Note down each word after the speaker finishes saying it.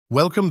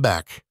Welcome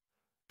back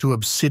to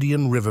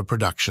Obsidian River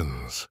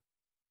Productions.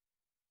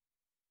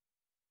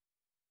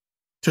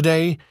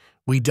 Today,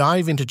 we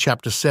dive into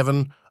Chapter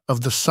 7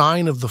 of The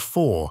Sign of the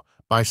Four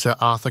by Sir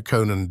Arthur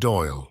Conan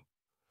Doyle.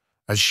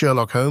 As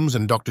Sherlock Holmes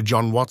and Dr.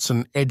 John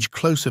Watson edge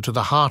closer to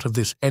the heart of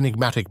this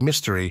enigmatic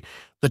mystery,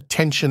 the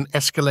tension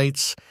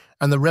escalates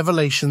and the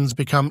revelations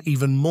become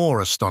even more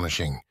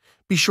astonishing.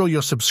 Be sure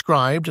you're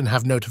subscribed and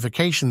have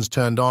notifications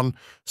turned on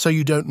so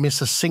you don't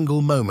miss a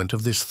single moment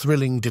of this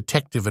thrilling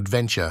detective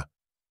adventure.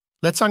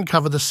 Let's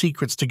uncover the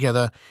secrets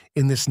together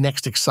in this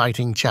next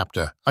exciting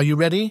chapter. Are you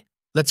ready?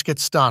 Let's get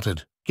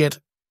started.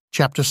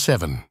 Chapter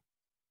 7.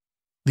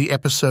 The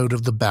Episode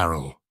of the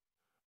Barrel.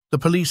 The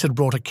police had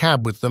brought a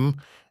cab with them,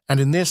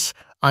 and in this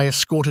I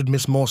escorted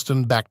Miss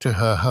Morstan back to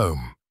her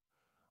home.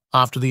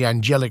 After the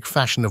angelic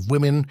fashion of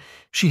women,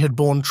 she had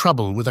borne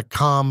trouble with a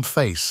calm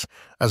face,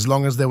 as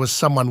long as there was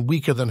someone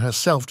weaker than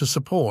herself to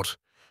support,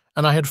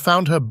 and I had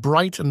found her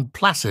bright and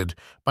placid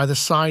by the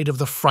side of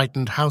the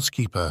frightened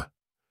housekeeper.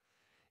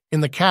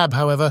 In the cab,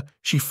 however,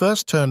 she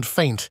first turned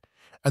faint,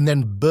 and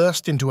then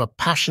burst into a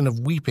passion of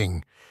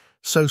weeping,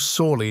 so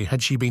sorely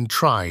had she been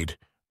tried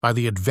by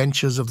the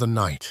adventures of the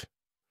night.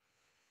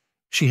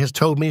 She has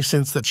told me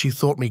since that she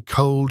thought me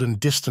cold and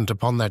distant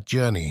upon that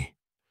journey.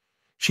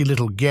 She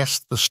little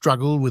guessed the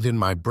struggle within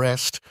my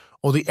breast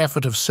or the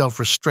effort of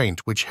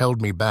self-restraint which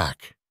held me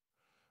back.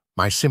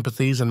 My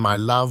sympathies and my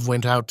love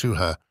went out to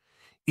her,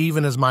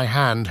 even as my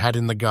hand had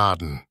in the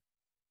garden.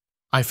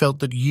 I felt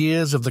that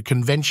years of the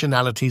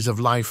conventionalities of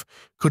life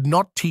could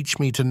not teach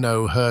me to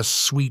know her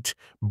sweet,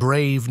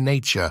 brave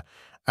nature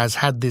as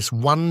had this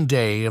one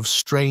day of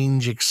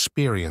strange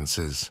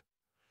experiences.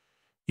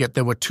 Yet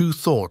there were two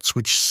thoughts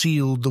which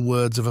sealed the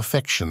words of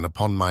affection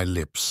upon my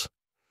lips.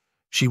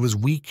 She was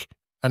weak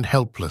and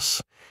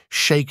helpless,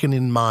 shaken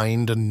in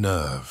mind and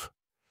nerve.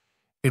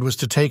 It was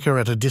to take her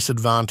at a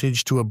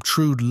disadvantage to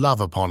obtrude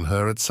love upon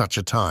her at such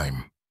a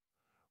time.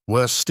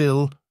 Worse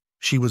still,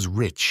 she was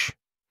rich.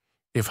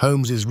 If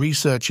Holmes's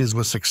researches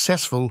were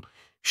successful,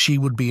 she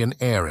would be an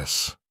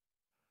heiress.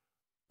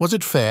 Was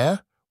it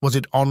fair, was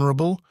it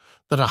honourable,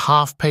 that a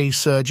half-pay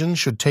surgeon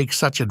should take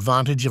such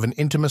advantage of an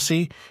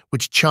intimacy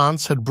which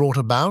chance had brought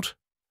about?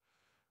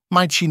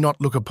 Might she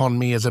not look upon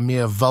me as a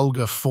mere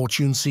vulgar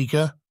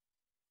fortune-seeker?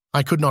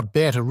 I could not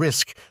bear to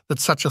risk that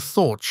such a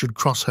thought should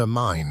cross her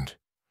mind.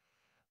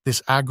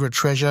 This Agra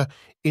treasure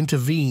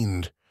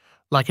intervened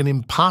like an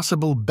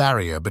impassable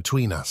barrier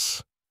between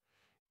us.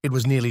 It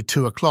was nearly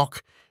 2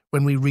 o'clock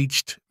when we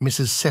reached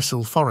Mrs.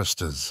 Cecil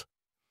Forrester's.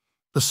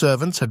 The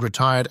servants had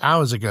retired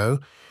hours ago,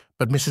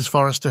 but Mrs.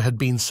 Forrester had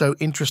been so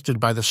interested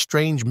by the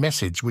strange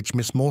message which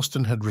Miss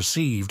Morstan had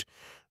received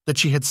that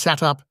she had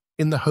sat up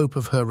in the hope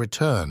of her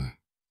return.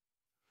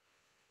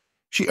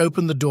 She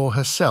opened the door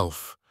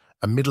herself,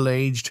 a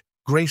middle-aged,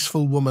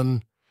 graceful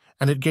woman,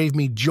 and it gave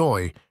me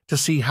joy to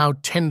see how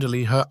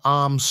tenderly her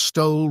arm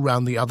stole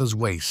round the other's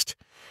waist,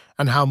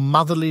 and how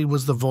motherly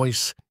was the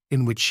voice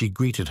in which she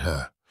greeted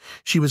her.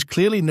 She was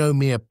clearly no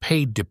mere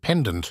paid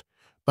dependent,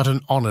 but an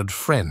honoured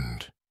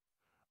friend.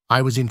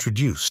 I was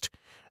introduced,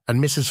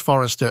 and Mrs.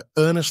 Forrester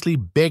earnestly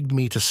begged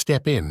me to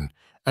step in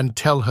and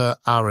tell her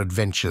our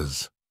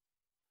adventures.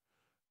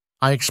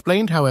 I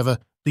explained, however,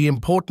 the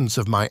importance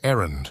of my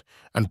errand,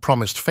 and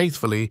promised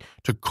faithfully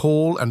to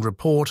call and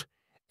report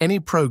any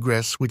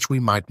progress which we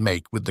might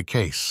make with the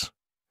case.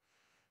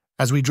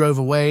 As we drove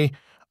away,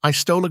 I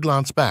stole a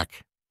glance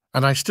back,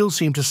 and I still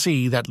seemed to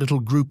see that little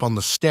group on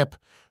the step,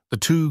 the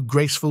two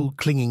graceful,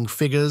 clinging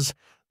figures,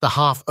 the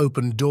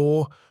half-open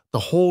door, the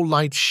hall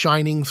lights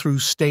shining through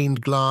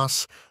stained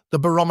glass, the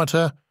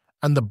barometer,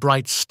 and the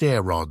bright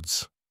stair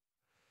rods.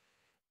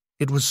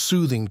 It was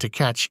soothing to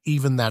catch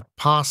even that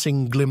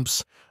passing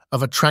glimpse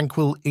of a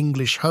tranquil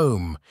English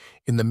home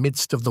in the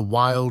midst of the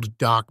wild,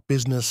 dark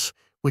business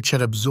which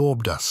had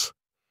absorbed us,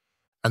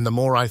 and the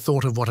more I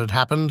thought of what had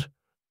happened,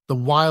 the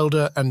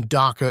wilder and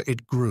darker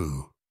it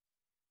grew.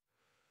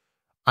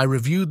 I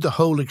reviewed the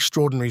whole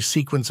extraordinary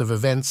sequence of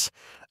events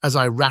as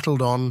I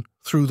rattled on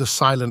through the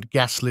silent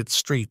gaslit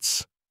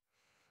streets.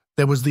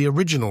 There was the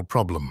original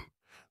problem,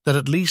 that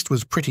at least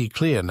was pretty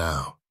clear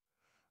now.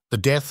 The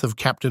death of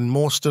Captain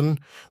Morstan,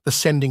 the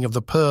sending of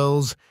the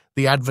pearls,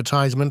 the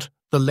advertisement,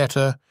 the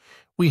letter,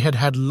 we had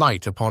had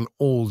light upon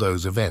all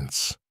those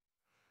events.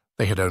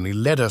 They had only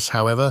led us,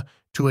 however,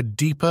 to a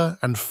deeper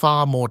and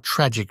far more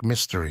tragic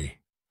mystery.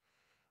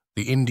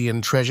 The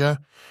Indian treasure,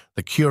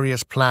 the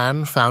curious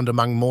plan found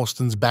among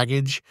Morstan's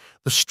baggage,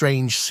 the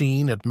strange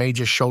scene at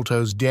Major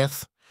Sholto's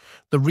death,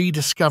 the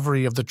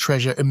rediscovery of the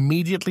treasure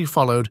immediately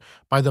followed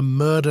by the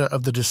murder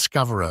of the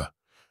discoverer,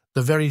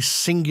 the very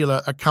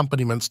singular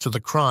accompaniments to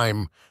the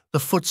crime, the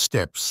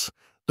footsteps,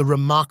 the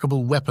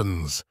remarkable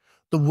weapons,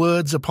 the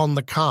words upon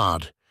the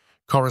card,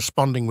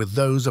 corresponding with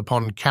those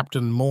upon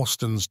Captain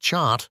Morstan's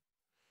chart.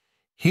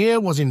 Here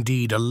was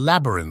indeed a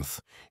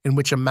labyrinth in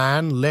which a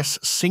man less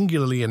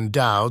singularly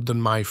endowed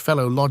than my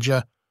fellow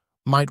lodger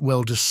might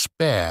well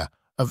despair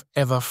of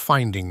ever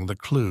finding the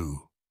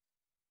clue.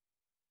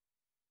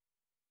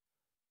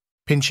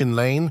 Pinchin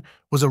Lane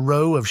was a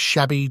row of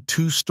shabby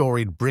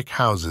two-storied brick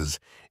houses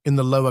in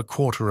the lower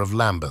quarter of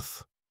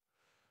Lambeth.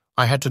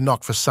 I had to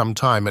knock for some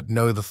time at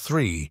No.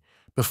 3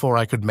 before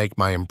I could make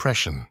my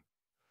impression.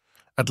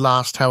 At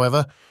last,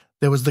 however,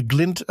 there was the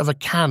glint of a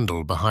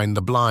candle behind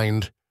the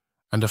blind,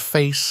 and a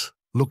face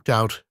looked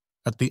out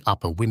at the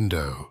upper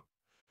window.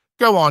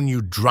 "Go on,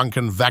 you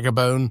drunken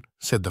vagabone,"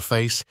 said the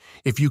face.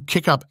 "If you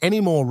kick up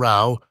any more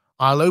row,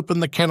 I'll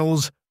open the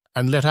kennels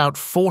and let out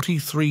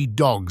 43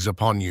 dogs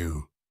upon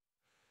you."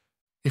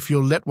 "If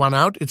you'll let one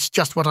out, it's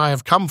just what I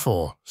have come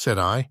for," said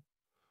I.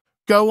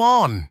 "Go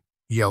on,"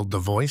 yelled the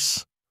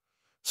voice.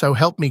 "So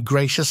help me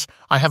gracious,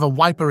 I have a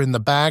wiper in the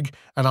bag,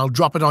 and I'll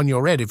drop it on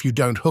your head if you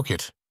don't hook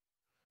it."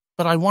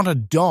 "But I want a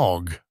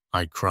dog,"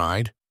 I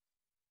cried.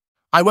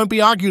 "I won't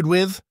be argued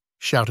with,"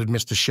 shouted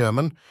Mr.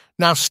 Sherman.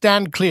 "Now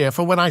stand clear,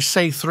 for when I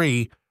say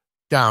 3,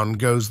 down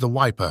goes the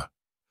wiper."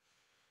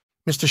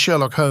 "Mr.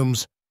 Sherlock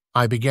Holmes,"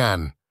 I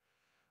began,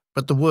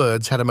 but the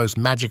words had a most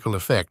magical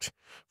effect,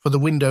 for the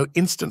window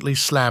instantly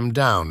slammed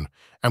down,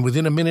 and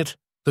within a minute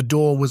the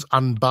door was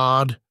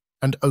unbarred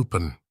and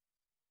open.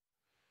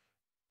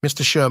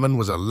 Mr. Sherman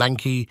was a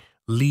lanky,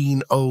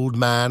 lean old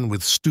man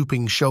with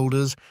stooping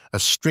shoulders, a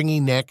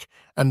stringy neck,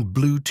 and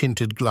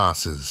blue-tinted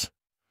glasses.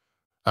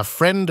 "A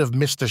friend of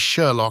Mr.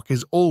 Sherlock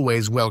is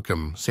always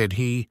welcome," said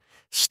he.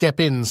 "Step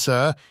in,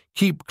 sir.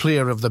 Keep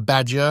clear of the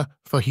badger,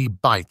 for he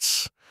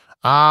bites.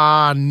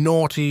 Ah,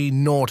 naughty,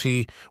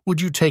 naughty,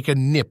 would you take a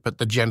nip at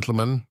the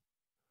gentleman?"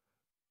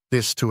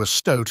 This to a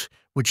stoat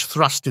which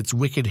thrust its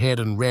wicked head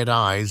and red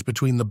eyes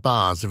between the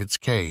bars of its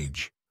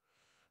cage.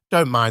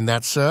 "Don't mind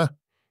that, sir.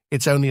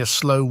 It's only a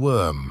slow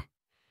worm.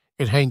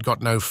 It hain't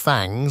got no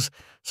fangs,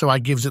 so I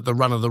gives it the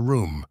run of the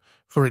room,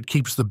 for it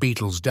keeps the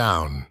beetles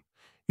down.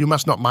 You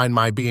must not mind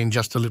my being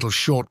just a little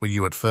short with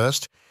you at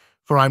first,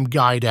 for I'm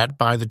guyed at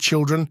by the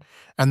children,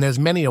 and there's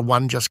many a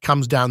one just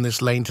comes down this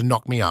lane to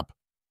knock me up.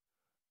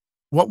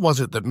 What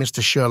was it that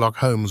Mr. Sherlock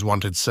Holmes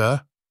wanted,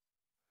 sir?"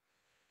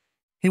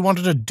 "He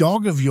wanted a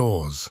dog of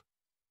yours."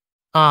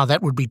 "Ah,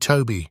 that would be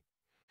Toby."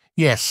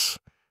 "Yes,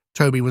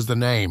 Toby was the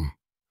name.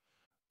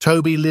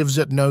 Toby lives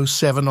at No.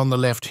 7 on the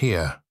left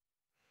here."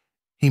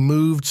 He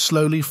moved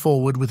slowly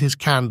forward with his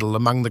candle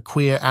among the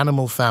queer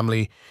animal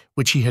family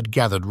which he had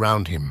gathered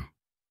round him.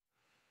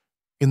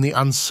 In the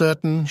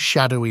uncertain,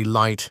 shadowy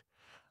light,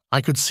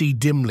 I could see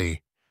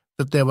dimly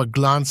that there were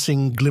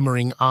glancing,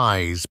 glimmering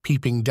eyes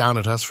peeping down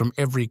at us from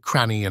every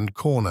cranny and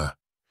corner.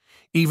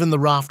 Even the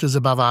rafters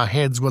above our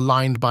heads were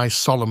lined by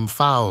solemn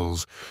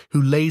fowls,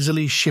 who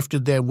lazily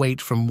shifted their weight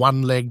from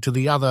one leg to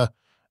the other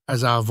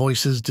as our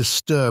voices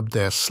disturbed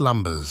their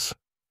slumbers.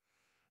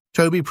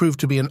 Toby proved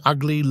to be an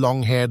ugly,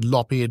 long-haired,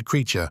 lop-eared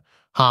creature,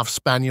 half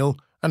spaniel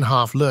and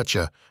half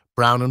lurcher,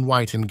 brown and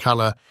white in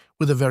colour,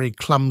 with a very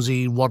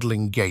clumsy,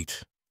 waddling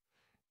gait.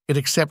 It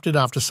accepted,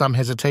 after some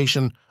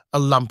hesitation, a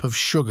lump of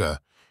sugar,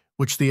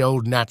 which the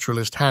old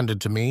naturalist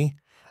handed to me,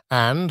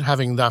 and,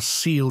 having thus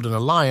sealed an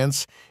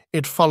alliance,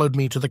 it followed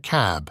me to the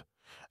cab,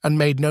 and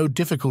made no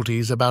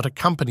difficulties about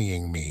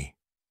accompanying me.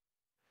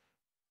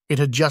 It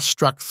had just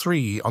struck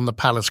 3 on the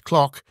palace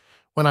clock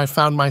when I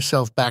found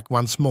myself back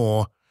once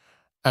more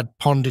at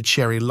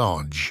Pondicherry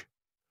Lodge.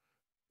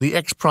 The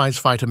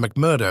ex-prize-fighter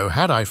McMurdo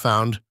had, I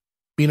found,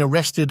 been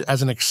arrested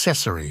as an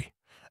accessory,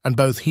 and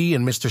both he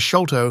and Mr.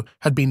 Sholto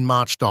had been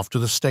marched off to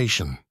the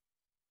station.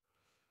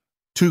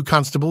 2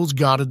 constables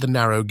guarded the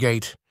narrow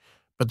gate,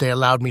 but they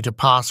allowed me to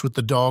pass with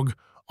the dog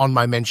on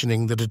my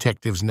mentioning the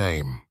detective's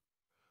name.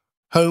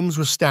 Holmes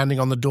was standing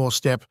on the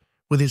doorstep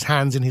with his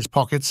hands in his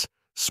pockets,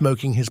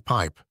 smoking his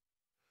pipe.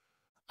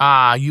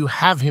 "Ah, you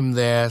have him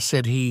there,"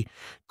 said he.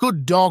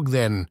 "Good dog,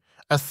 then.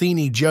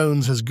 Athene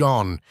Jones has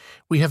gone.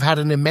 We have had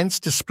an immense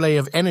display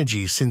of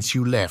energy since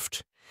you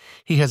left.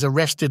 He has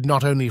arrested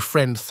not only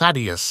friend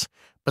Thaddeus,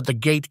 but the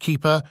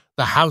gatekeeper,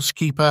 the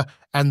housekeeper,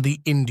 and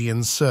the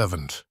Indian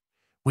servant.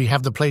 We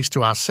have the place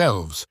to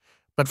ourselves,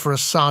 but for a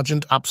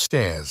sergeant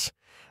upstairs.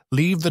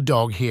 Leave the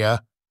dog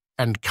here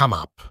and come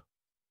up."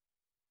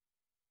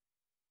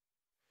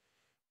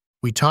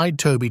 We tied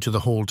Toby to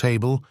the hall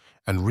table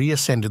and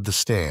reascended the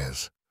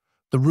stairs.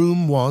 The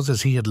room was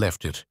as he had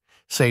left it,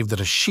 save that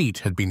a sheet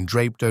had been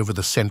draped over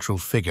the central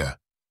figure.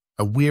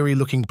 A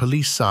weary-looking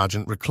police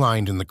sergeant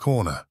reclined in the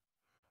corner.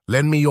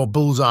 "Lend me your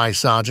bull's-eye,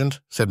 sergeant,"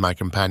 said my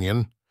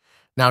companion.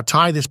 "Now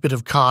tie this bit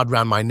of card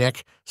round my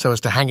neck so as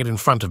to hang it in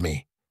front of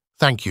me.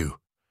 Thank you.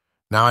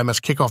 Now I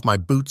must kick off my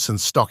boots and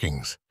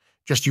stockings.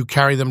 Just you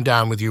carry them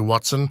down with you,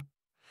 Watson.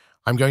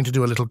 I'm going to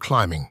do a little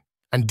climbing,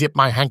 and dip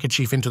my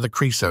handkerchief into the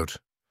creosote.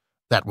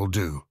 That will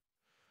do.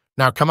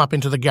 Now come up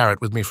into the garret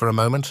with me for a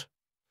moment."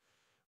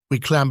 We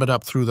clambered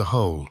up through the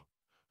hole.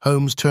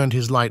 Holmes turned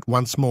his light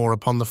once more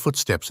upon the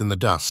footsteps in the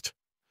dust.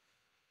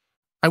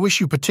 "I wish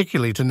you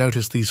particularly to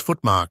notice these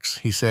footmarks,"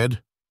 he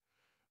said.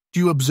 "Do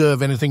you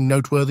observe anything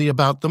noteworthy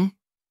about them?"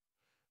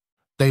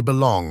 "They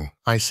belong,"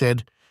 I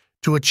said,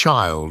 "to a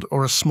child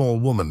or a small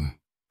woman."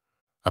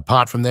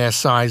 "Apart from their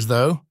size,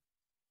 though?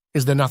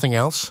 Is there nothing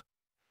else?"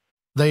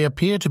 "They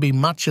appear to be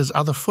much as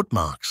other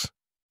footmarks."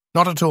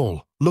 "Not at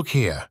all. Look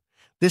here.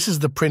 This is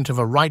the print of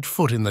a right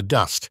foot in the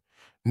dust.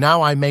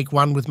 Now I make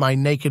one with my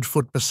naked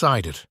foot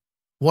beside it.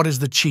 What is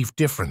the chief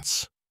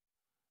difference?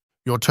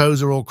 Your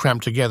toes are all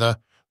cramped together.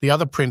 The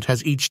other print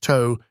has each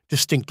toe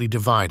distinctly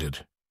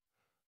divided.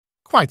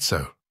 Quite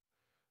so.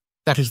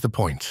 That is the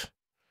point.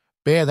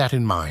 Bear that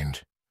in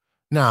mind.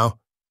 Now,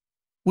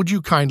 would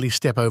you kindly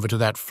step over to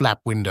that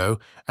flap window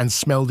and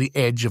smell the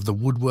edge of the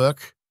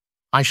woodwork?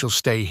 I shall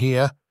stay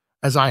here,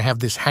 as I have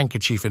this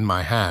handkerchief in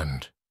my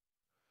hand.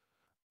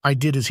 I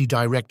did as he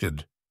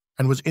directed,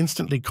 and was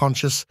instantly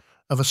conscious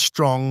of a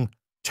strong,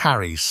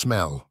 tarry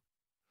smell.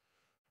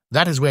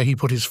 That is where he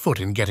put his foot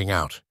in getting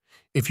out.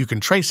 If you can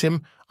trace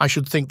him, I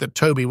should think that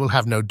Toby will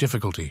have no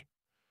difficulty.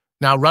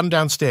 Now run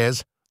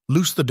downstairs,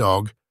 loose the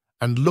dog,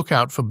 and look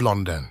out for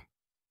Blondin.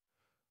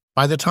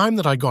 By the time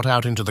that I got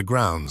out into the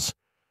grounds,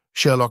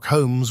 Sherlock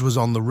Holmes was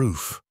on the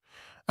roof,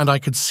 and I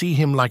could see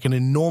him like an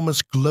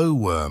enormous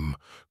glowworm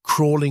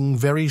crawling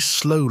very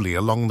slowly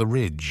along the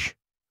ridge.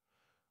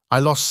 I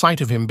lost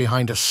sight of him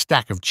behind a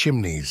stack of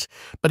chimneys,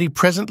 but he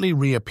presently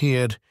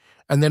reappeared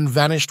and then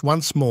vanished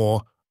once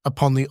more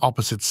upon the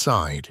opposite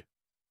side.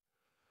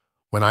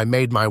 When I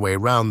made my way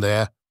round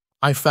there,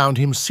 I found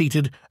him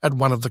seated at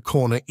one of the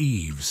corner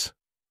eaves.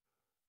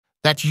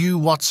 "That you,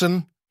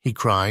 Watson?" he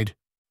cried.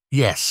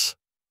 "Yes."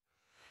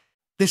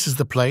 "This is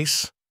the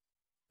place.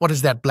 What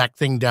is that black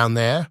thing down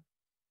there?"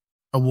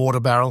 "A water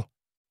barrel."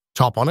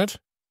 "Top on it?"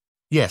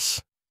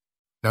 "Yes."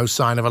 "No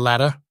sign of a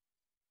ladder?"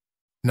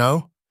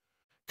 "No."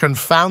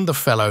 "Confound the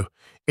fellow.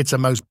 It's a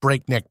most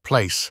breakneck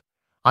place.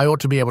 I ought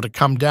to be able to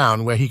come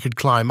down where he could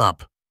climb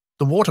up.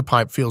 The water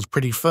pipe feels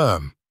pretty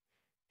firm.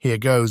 Here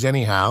goes,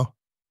 anyhow."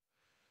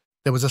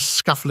 There was a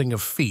scuffling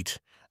of feet,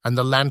 and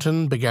the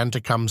lantern began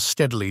to come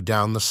steadily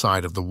down the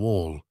side of the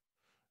wall.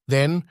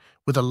 Then,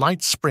 with a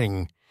light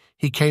spring,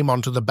 he came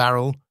onto the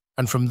barrel,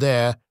 and from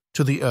there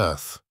to the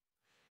earth.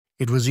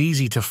 It was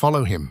easy to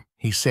follow him,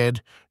 he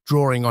said,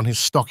 drawing on his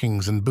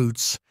stockings and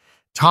boots.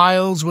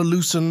 Tiles were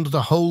loosened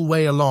the whole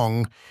way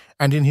along,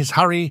 and in his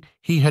hurry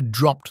he had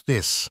dropped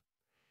this.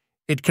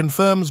 It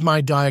confirms my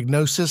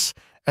diagnosis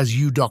as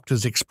you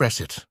doctors express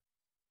it.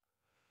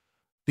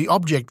 The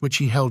object which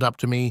he held up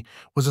to me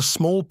was a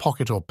small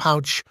pocket or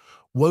pouch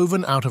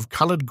woven out of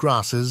coloured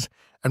grasses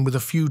and with a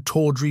few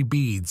tawdry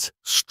beads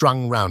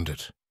strung round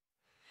it.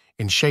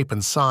 In shape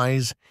and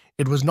size,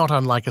 it was not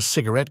unlike a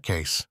cigarette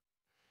case.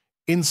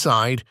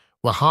 Inside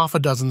were half a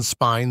dozen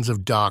spines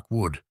of dark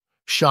wood,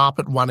 sharp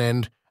at one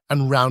end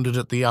and rounded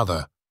at the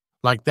other,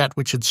 like that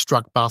which had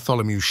struck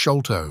Bartholomew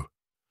Sholto.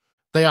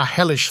 "They are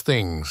hellish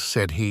things,"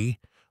 said he.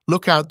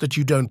 "Look out that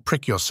you don't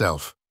prick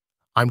yourself.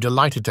 I'm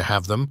delighted to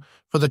have them,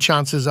 for the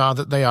chances are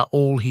that they are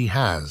all he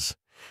has.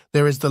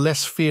 There is the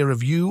less fear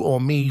of you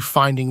or me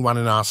finding one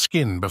in our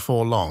skin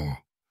before long.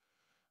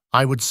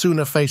 I would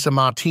sooner face a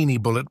martini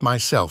bullet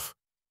myself.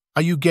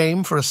 Are you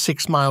game for a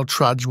 6-mile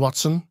trudge,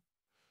 Watson?"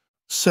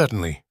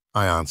 "Certainly,"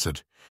 I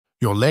answered.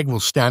 "Your leg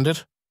will stand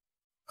it?"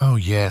 "Oh,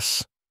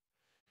 yes."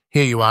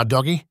 "Here you are,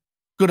 doggy.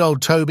 Good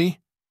old Toby.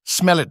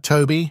 Smell it,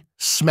 Toby.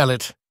 Smell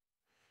it."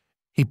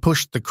 He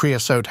pushed the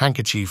creosote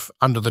handkerchief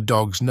under the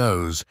dog's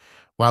nose,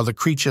 while the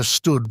creature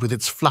stood with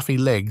its fluffy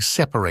legs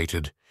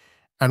separated,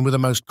 and with a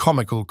most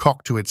comical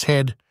cock to its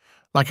head,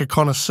 like a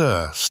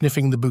connoisseur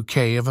sniffing the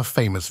bouquet of a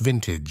famous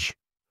vintage.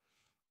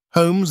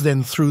 Holmes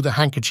then threw the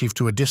handkerchief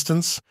to a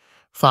distance,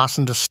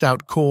 fastened a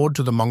stout cord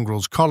to the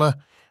mongrel's collar,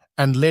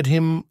 and led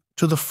him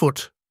to the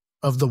foot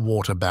of the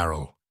water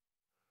barrel.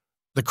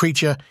 The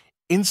creature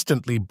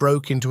instantly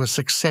broke into a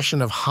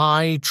succession of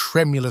high,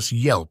 tremulous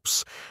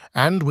yelps,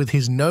 and, with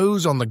his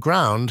nose on the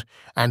ground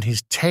and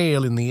his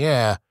tail in the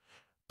air,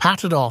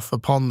 pattered off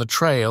upon the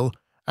trail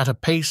at a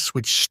pace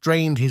which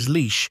strained his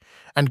leash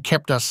and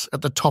kept us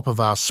at the top of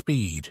our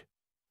speed.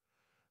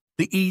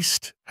 The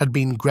east had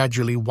been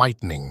gradually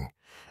whitening,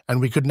 and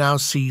we could now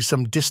see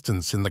some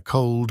distance in the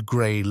cold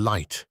grey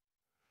light.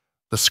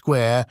 The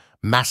square,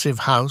 massive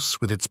house,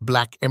 with its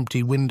black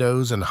empty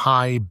windows and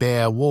high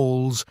bare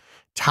walls,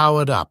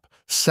 towered up,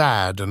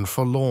 sad and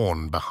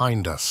forlorn,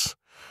 behind us.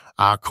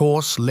 Our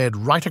course led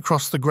right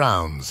across the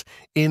grounds,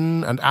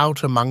 in and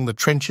out among the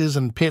trenches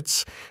and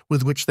pits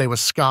with which they were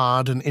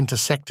scarred and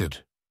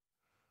intersected.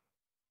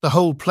 The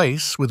whole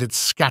place, with its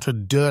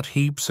scattered dirt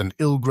heaps and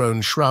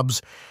ill-grown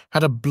shrubs,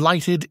 had a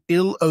blighted,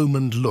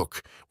 ill-omened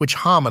look which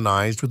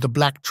harmonized with the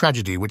black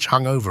tragedy which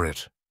hung over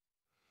it.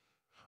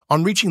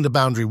 On reaching the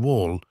boundary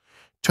wall,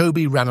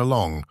 Toby ran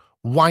along,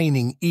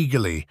 whining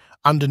eagerly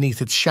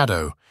underneath its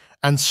shadow,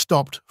 and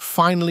stopped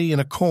finally in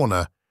a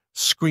corner,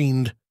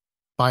 screened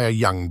by a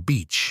young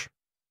beech.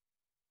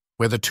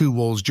 Where the two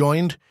walls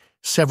joined,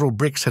 several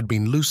bricks had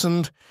been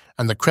loosened,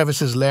 and the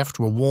crevices left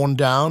were worn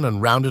down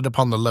and rounded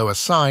upon the lower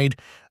side,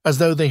 as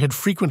though they had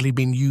frequently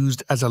been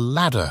used as a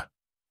ladder.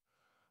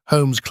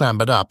 Holmes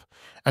clambered up,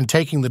 and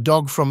taking the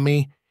dog from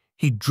me,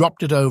 he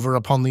dropped it over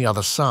upon the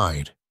other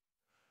side.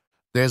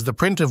 "There's the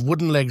print of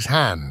Woodenleg's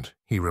hand,"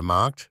 he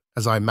remarked,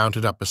 as I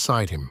mounted up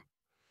beside him.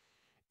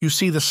 "You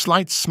see the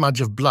slight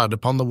smudge of blood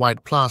upon the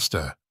white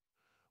plaster.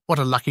 What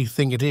a lucky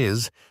thing it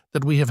is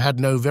that we have had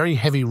no very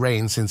heavy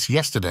rain since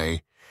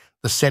yesterday.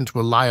 the scent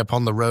will lie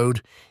upon the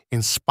road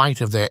in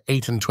spite of their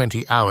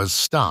 28 hours'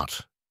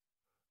 start.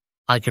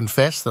 I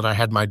confess that I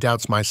had my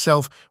doubts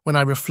myself when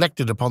I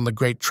reflected upon the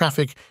great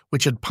traffic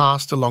which had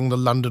passed along the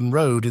London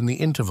road in the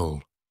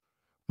interval.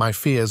 My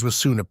fears were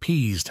soon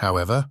appeased,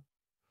 however.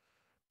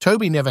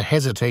 Toby never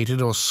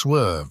hesitated or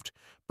swerved,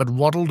 but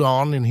waddled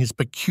on in his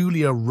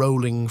peculiar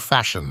rolling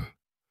fashion.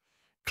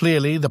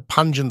 Clearly, the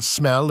pungent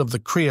smell of the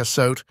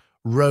creosote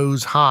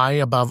rose high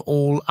above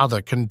all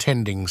other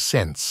contending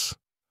scents.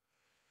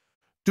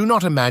 "Do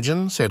not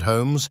imagine," said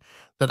Holmes,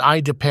 "that I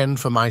depend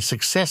for my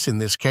success in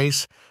this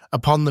case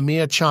upon the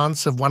mere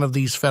chance of one of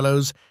these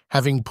fellows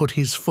having put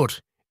his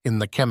foot in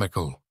the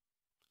chemical.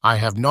 I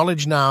have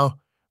knowledge now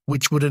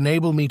which would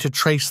enable me to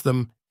trace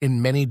them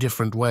in many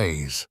different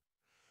ways.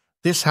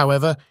 This,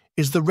 however,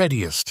 is the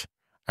readiest,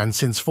 and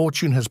since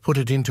fortune has put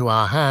it into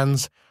our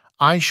hands,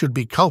 I should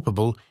be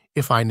culpable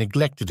if I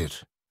neglected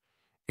it.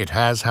 It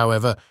has,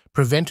 however,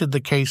 prevented the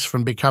case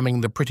from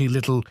becoming the pretty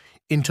little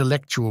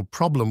intellectual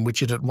problem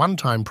which it at one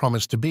time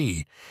promised to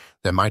be.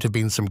 There might have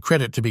been some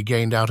credit to be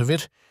gained out of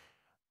it,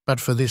 but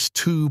for this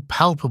too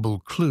palpable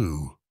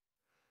clue."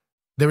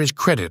 "There is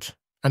credit,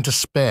 and to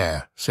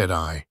spare," said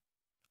I.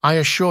 "I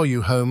assure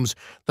you, Holmes,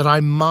 that I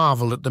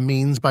marvel at the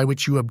means by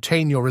which you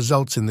obtain your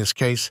results in this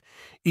case,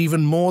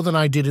 even more than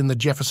I did in the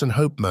Jefferson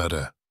Hope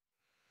murder.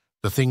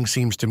 The thing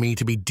seems to me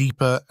to be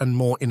deeper and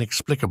more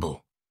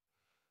inexplicable.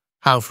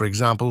 How, for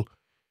example,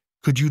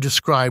 could you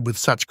describe with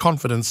such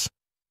confidence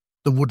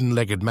the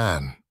wooden-legged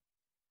man?"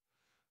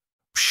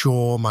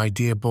 "Sure, my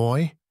dear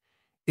boy.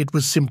 It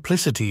was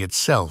simplicity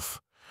itself.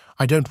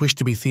 I don't wish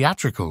to be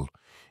theatrical.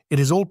 It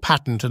is all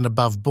patent and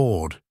above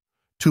board.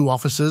 Two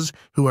officers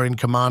who are in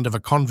command of a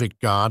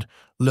convict guard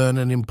learn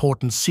an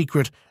important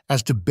secret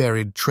as to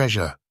buried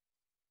treasure.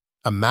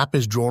 A map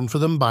is drawn for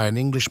them by an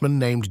Englishman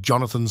named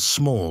Jonathan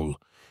Small.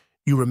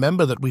 You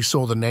remember that we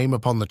saw the name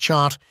upon the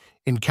chart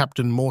in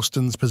Captain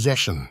Morstan's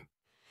possession.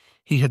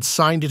 He had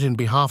signed it in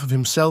behalf of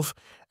himself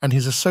and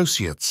his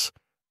associates,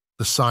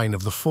 the sign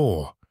of the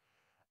four,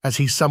 as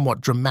he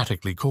somewhat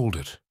dramatically called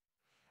it.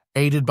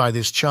 Aided by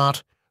this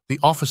chart, the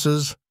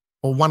officers,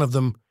 or one of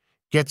them,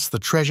 gets the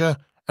treasure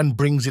and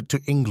brings it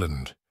to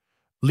England,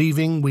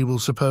 leaving, we will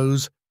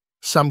suppose,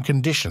 some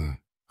condition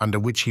under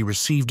which he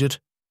received it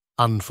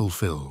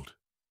unfulfilled.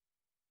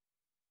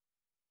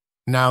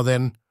 Now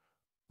then,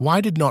 why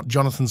did not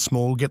Jonathan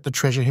Small get the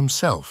treasure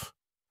himself?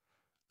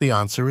 The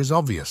answer is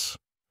obvious.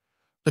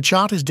 The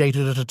chart is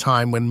dated at a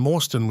time when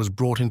Morstan was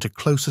brought into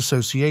close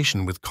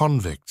association with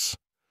convicts.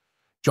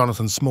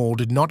 Jonathan Small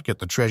did not get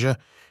the treasure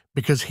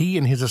because he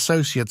and his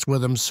associates were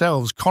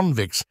themselves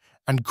convicts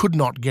and could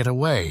not get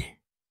away.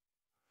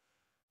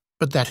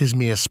 "But that is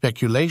mere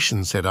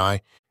speculation," said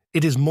I.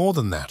 "It is more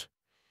than that.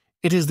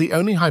 It is the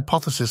only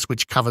hypothesis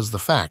which covers the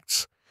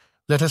facts.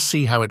 Let us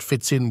see how it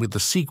fits in with the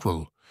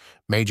sequel.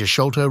 Major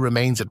Sholto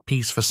remains at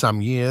peace for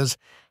some years,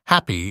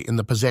 happy in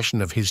the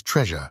possession of his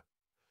treasure.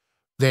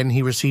 Then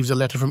he receives a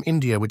letter from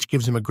India which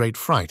gives him a great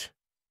fright.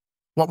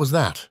 What was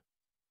that?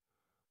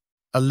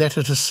 A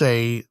letter to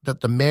say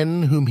that the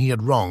men whom he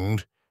had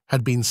wronged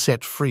had been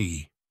set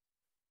free,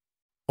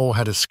 or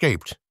had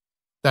escaped.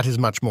 That is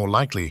much more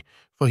likely,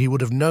 for he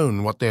would have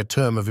known what their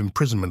term of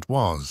imprisonment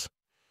was.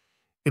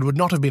 It would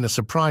not have been a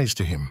surprise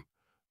to him.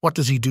 What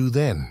does he do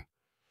then?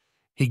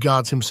 He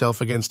guards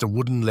himself against a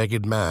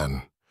wooden-legged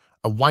man,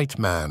 a white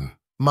man,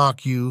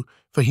 mark you,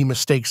 for he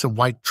mistakes a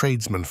white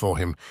tradesman for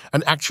him,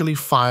 and actually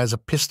fires a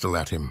pistol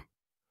at him.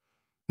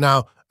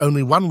 Now,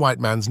 only one white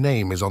man's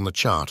name is on the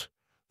chart.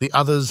 The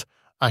others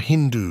are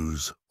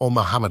Hindus or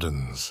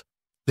Mohammedans.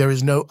 There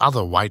is no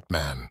other white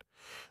man.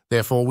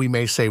 Therefore, we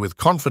may say with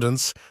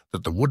confidence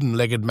that the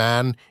wooden-legged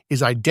man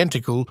is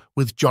identical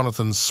with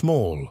Jonathan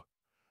Small.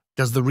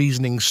 Does the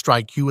reasoning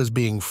strike you as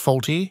being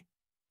faulty?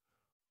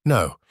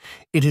 No,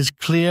 it is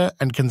clear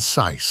and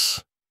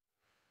concise.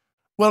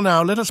 Well,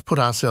 now, let us put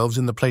ourselves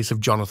in the place of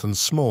Jonathan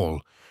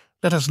Small.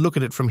 Let us look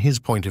at it from his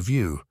point of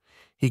view.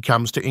 He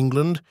comes to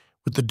England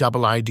with the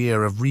double idea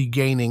of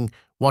regaining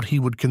what he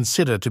would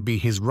consider to be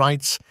his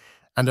rights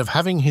and of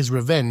having his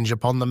revenge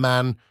upon the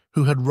man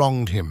who had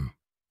wronged him.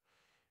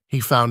 He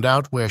found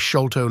out where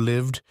Sholto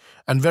lived,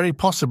 and very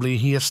possibly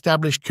he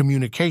established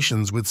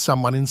communications with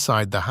someone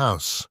inside the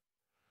house.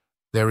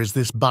 There is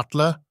this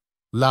butler,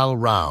 Lal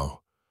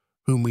Rao,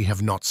 whom we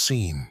have not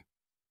seen.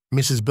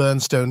 Mrs.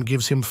 Bernstone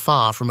gives him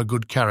far from a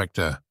good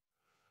character.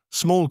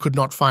 Small could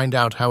not find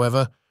out,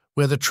 however,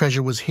 where the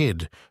treasure was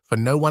hid, for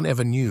no one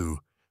ever knew,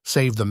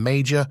 save the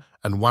Major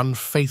and one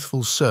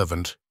faithful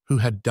servant who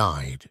had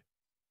died.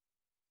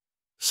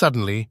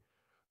 Suddenly,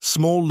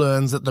 Small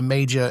learns that the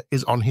Major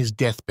is on his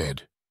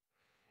deathbed.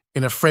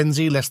 In a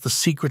frenzy lest the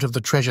secret of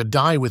the treasure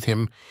die with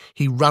him,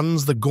 he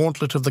runs the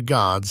gauntlet of the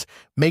guards,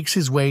 makes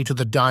his way to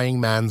the dying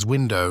man's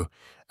window,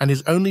 and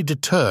is only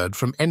deterred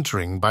from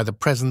entering by the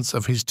presence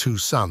of his two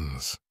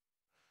sons.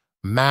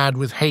 Mad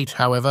with hate,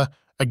 however,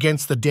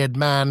 against the dead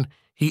man,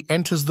 he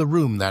enters the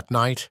room that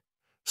night,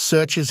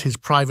 searches his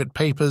private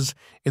papers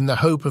in the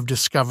hope of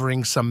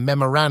discovering some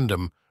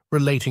memorandum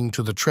relating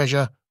to the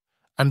treasure,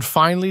 and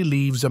finally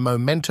leaves a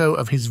memento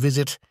of his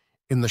visit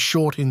in the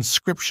short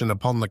inscription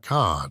upon the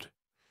card.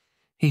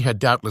 He had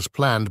doubtless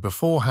planned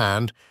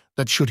beforehand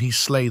that should he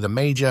slay the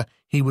Major,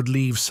 he would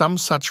leave some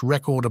such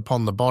record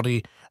upon the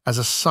body as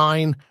a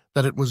sign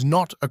that it was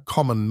not a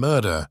common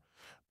murder,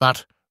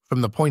 but,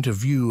 from the point of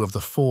view of the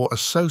four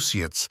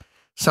associates,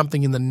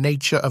 something in the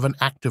nature of an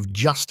act of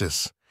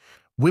justice.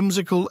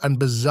 Whimsical and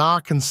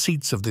bizarre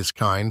conceits of this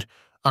kind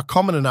are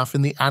common enough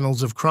in the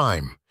annals of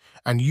crime,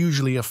 and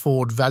usually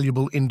afford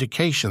valuable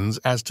indications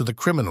as to the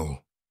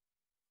criminal.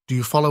 Do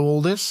you follow all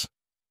this?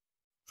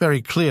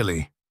 Very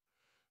clearly.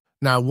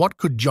 Now, what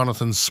could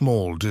Jonathan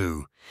Small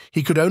do?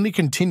 He could only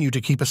continue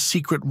to keep a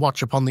secret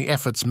watch upon the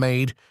efforts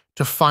made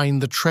to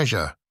find the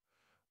treasure.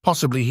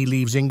 Possibly he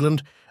leaves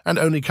England and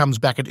only comes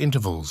back at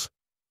intervals.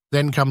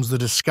 Then comes the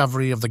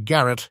discovery of the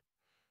garret,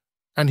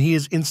 and he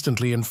is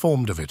instantly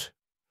informed of it.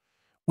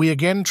 We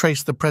again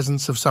trace the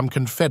presence of some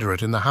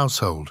confederate in the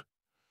household.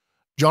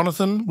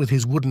 Jonathan, with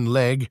his wooden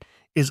leg,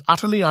 is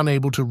utterly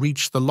unable to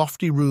reach the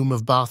lofty room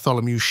of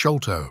Bartholomew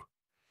Sholto.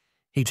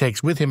 He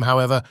takes with him,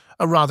 however,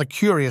 a rather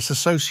curious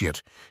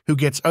associate, who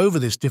gets over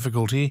this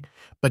difficulty,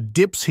 but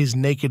dips his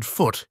naked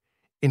foot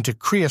into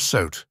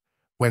creosote,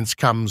 whence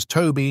comes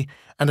Toby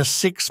and a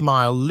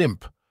 6-mile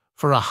limp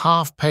for a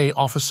half-pay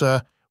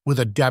officer with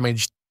a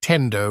damaged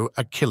tendo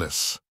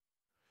Achilles.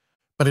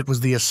 But it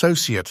was the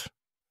associate,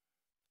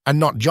 and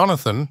not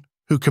Jonathan,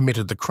 who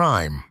committed the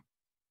crime.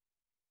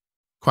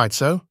 Quite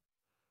so.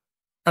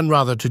 And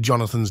rather to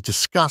Jonathan's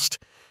disgust,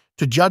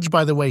 to judge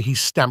by the way he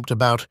stamped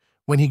about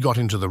when he got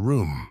into the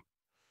room.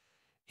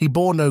 He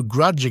bore no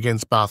grudge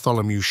against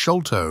Bartholomew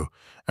Sholto,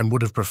 and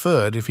would have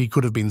preferred if he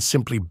could have been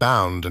simply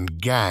bound and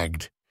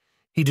gagged.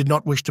 He did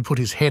not wish to put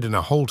his head in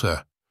a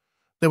halter.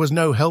 There was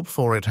no help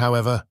for it,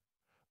 however.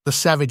 The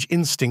savage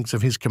instincts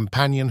of his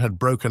companion had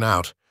broken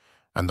out,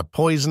 and the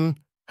poison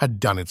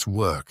had done its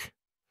work.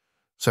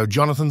 So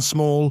Jonathan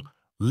Small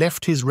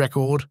left his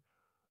record,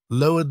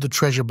 lowered the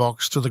treasure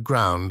box to the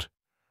ground,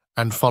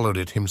 and followed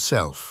it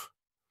himself.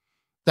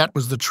 That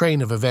was the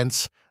train of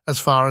events as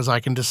far as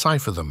I can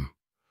decipher them.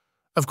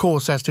 Of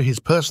course, as to his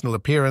personal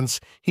appearance,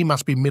 he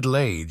must be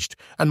middle-aged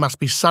and must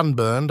be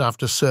sunburned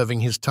after serving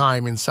his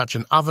time in such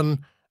an oven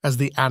as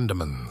the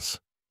Andamans.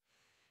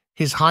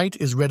 His height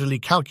is readily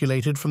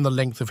calculated from the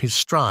length of his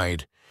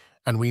stride,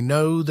 and we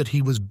know that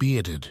he was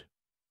bearded.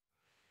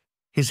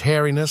 His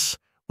hairiness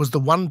was the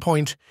one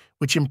point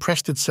which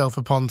impressed itself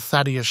upon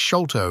Thaddeus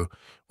Sholto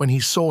when he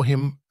saw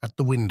him at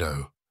the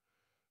window.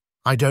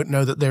 I don't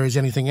know that there is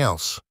anything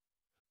else.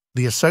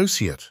 The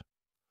associate.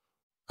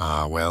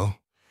 Ah, well,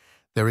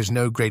 there is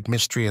no great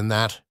mystery in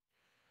that.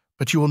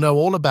 But you will know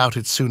all about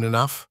it soon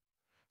enough.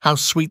 How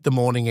sweet the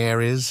morning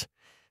air is.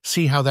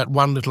 See how that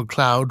one little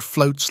cloud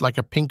floats like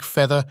a pink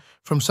feather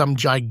from some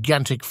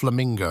gigantic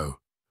flamingo.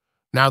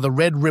 Now the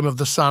red rim of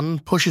the sun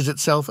pushes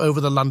itself over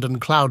the London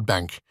cloud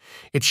bank.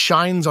 It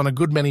shines on a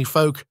good many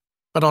folk,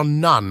 but on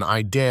none,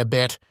 I dare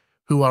bet,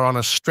 who are on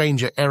a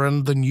stranger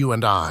errand than you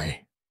and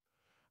I.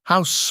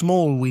 How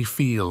small we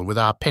feel with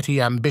our petty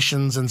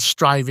ambitions and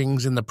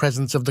strivings in the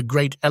presence of the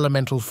great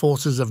elemental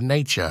forces of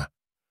nature.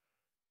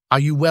 Are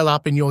you well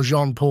up in your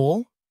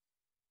Jean-Paul?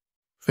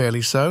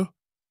 Fairly so.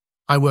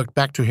 I worked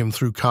back to him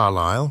through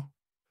Carlisle.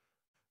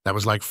 That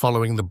was like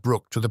following the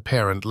brook to the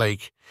parent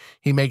lake.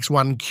 He makes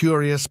one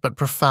curious but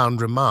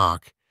profound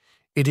remark.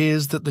 It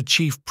is that the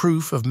chief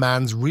proof of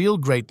man's real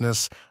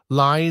greatness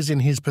lies in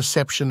his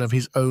perception of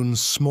his own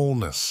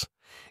smallness.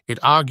 It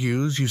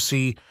argues, you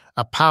see,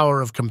 a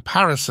power of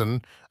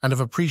comparison and of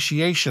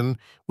appreciation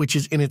which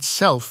is in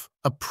itself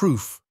a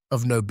proof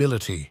of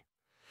nobility.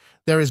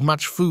 There is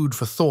much food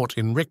for thought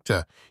in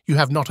Richter. You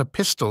have not a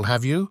pistol,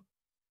 have you?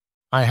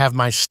 I have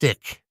my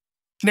stick.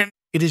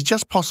 It is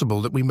just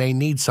possible that we may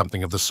need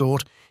something of the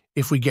sort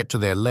if we get to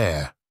their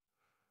lair.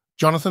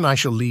 Jonathan, I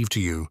shall leave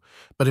to you,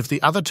 but if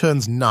the other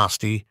turns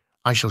nasty,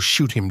 I shall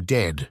shoot him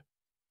dead.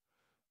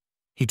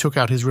 He took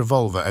out his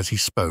revolver as he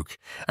spoke,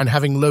 and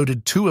having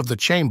loaded 2 of the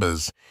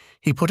chambers,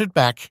 he put it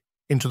back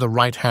into the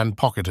right-hand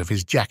pocket of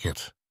his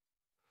jacket.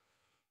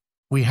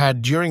 We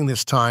had, during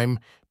this time,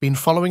 been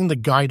following the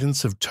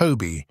guidance of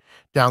Toby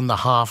down the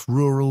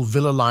half-rural,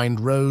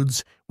 villa-lined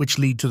roads which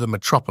lead to the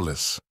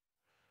metropolis.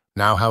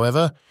 Now,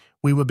 however,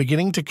 we were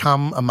beginning to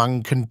come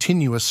among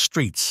continuous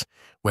streets,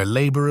 where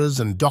labourers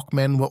and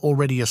dockmen were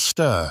already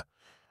astir,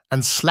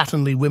 and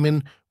slatternly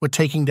women were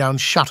taking down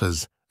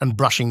shutters and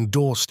brushing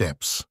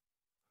doorsteps.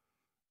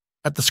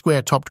 At the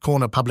square-topped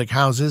corner public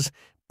houses,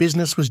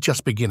 business was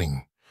just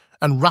beginning,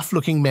 and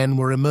rough-looking men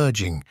were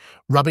emerging,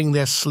 rubbing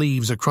their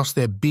sleeves across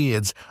their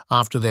beards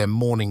after their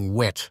morning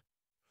wet.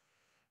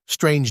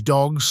 Strange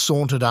dogs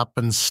sauntered up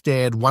and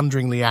stared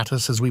wonderingly at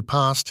us as we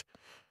passed,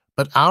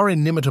 but our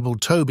inimitable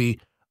Toby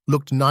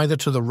looked neither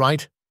to the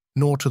right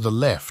nor to the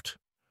left,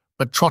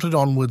 but trotted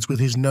onwards with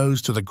his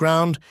nose to the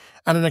ground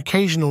and an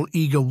occasional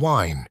eager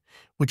whine,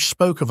 which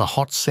spoke of a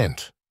hot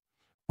scent.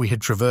 We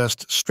had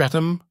traversed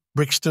Streatham,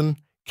 Brixton,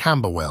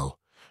 Camberwell,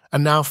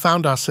 and now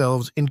found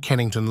ourselves in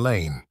Kennington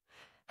Lane,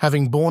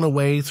 having borne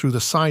away through the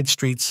side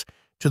streets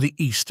to the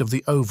east of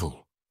the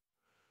Oval.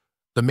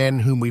 The men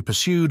whom we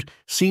pursued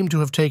seemed to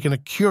have taken a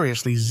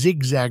curiously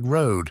zigzag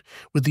road,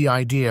 with the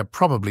idea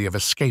probably of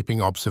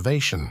escaping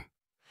observation.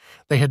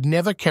 They had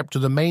never kept to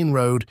the main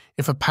road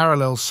if a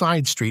parallel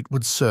side street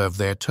would serve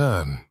their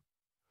turn.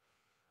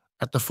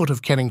 At the foot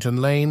of Kennington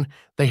Lane,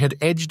 they had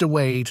edged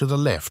away to the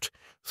left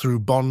through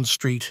Bond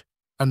Street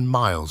and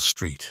Miles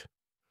Street.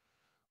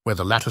 Where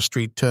the latter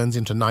street turns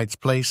into Knight's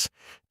Place,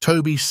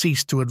 Toby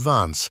ceased to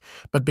advance,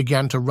 but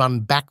began to run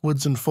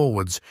backwards and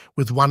forwards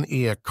with one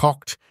ear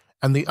cocked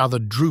and the other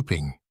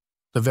drooping,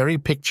 the very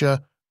picture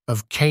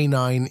of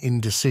canine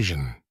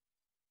indecision.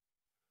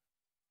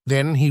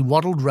 Then he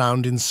waddled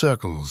round in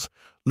circles,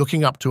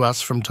 looking up to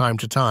us from time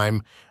to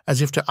time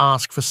as if to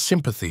ask for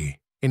sympathy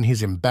in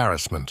his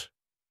embarrassment.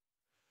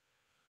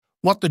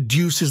 "What the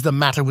deuce is the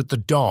matter with the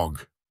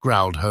dog?"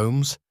 growled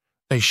Holmes.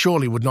 "They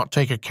surely would not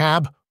take a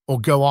cab or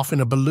go off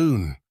in a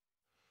balloon."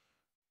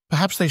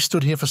 "Perhaps they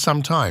stood here for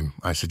some time,"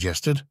 I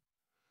suggested.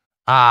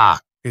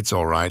 "Ah, it's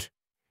all right.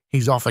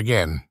 He's off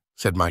again,"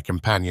 said my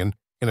companion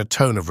in a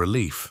tone of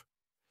relief.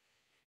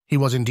 He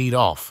was indeed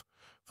off,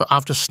 for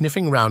after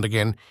sniffing round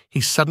again, he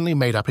suddenly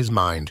made up his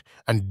mind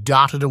and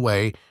darted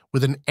away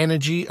with an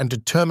energy and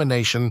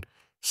determination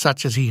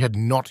such as he had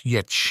not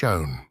yet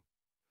shown.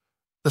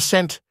 The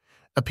scent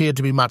appeared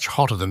to be much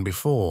hotter than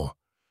before,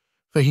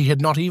 for he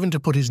had not even to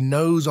put his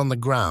nose on the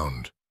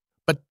ground,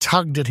 but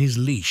tugged at his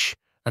leash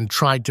and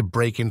tried to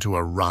break into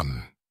a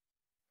run.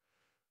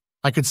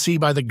 I could see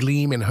by the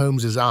gleam in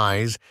Holmes's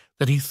eyes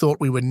that he thought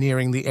we were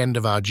nearing the end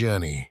of our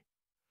journey.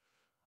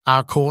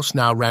 Our course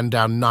now ran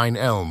down 9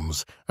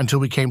 Elms until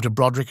we came to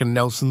Broderick and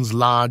Nelson's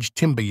large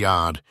timber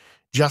yard,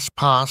 just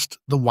past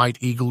the White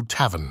Eagle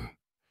Tavern.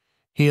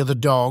 Here the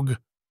dog,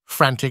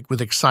 frantic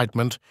with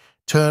excitement,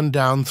 turned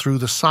down through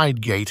the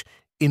side gate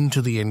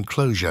into the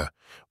enclosure,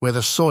 where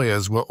the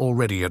sawyers were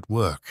already at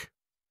work.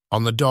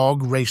 On the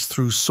dog raced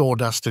through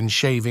sawdust and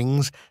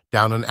shavings,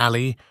 down an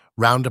alley,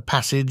 round a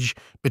passage,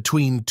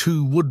 between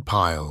 2 wood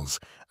piles,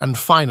 and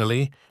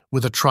finally,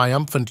 with a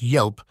triumphant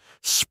yelp,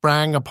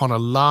 sprang upon a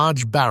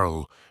large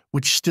barrel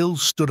which still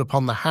stood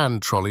upon the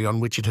hand trolley on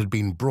which it had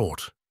been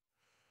brought.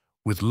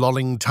 With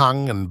lolling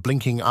tongue and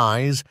blinking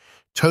eyes,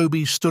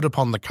 Toby stood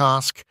upon the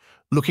cask,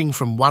 looking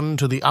from one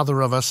to the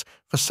other of us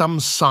for some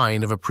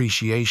sign of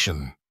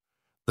appreciation.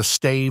 The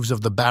staves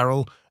of the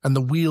barrel and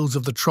the wheels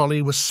of the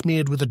trolley were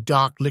smeared with a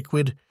dark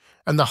liquid,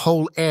 and the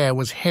whole air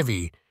was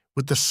heavy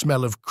with the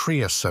smell of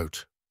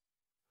creosote.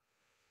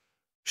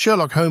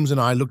 Sherlock Holmes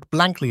and I looked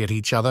blankly at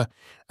each other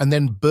and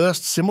then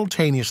burst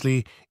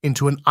simultaneously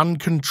into an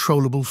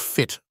uncontrollable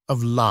fit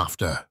of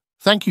laughter.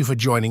 Thank you for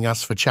joining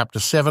us for Chapter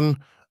 7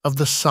 of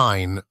The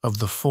Sign of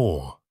the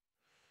Four.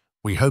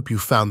 We hope you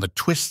found the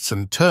twists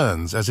and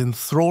turns as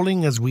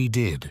enthralling as we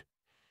did.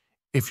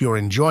 If you're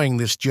enjoying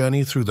this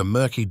journey through the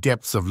murky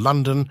depths of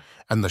London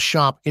and the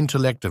sharp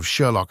intellect of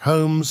Sherlock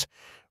Holmes,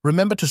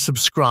 remember to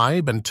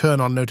subscribe and turn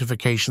on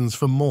notifications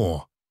for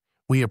more.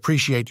 We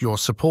appreciate your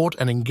support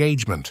and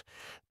engagement.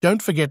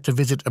 Don't forget to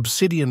visit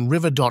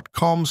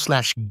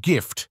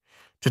obsidianriver.com/gift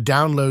to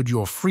download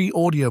your free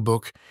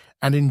audiobook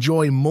and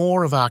enjoy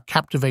more of our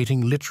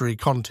captivating literary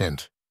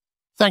content.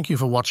 Thank you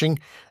for watching,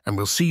 and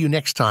we'll see you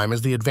next time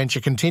as the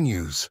adventure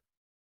continues.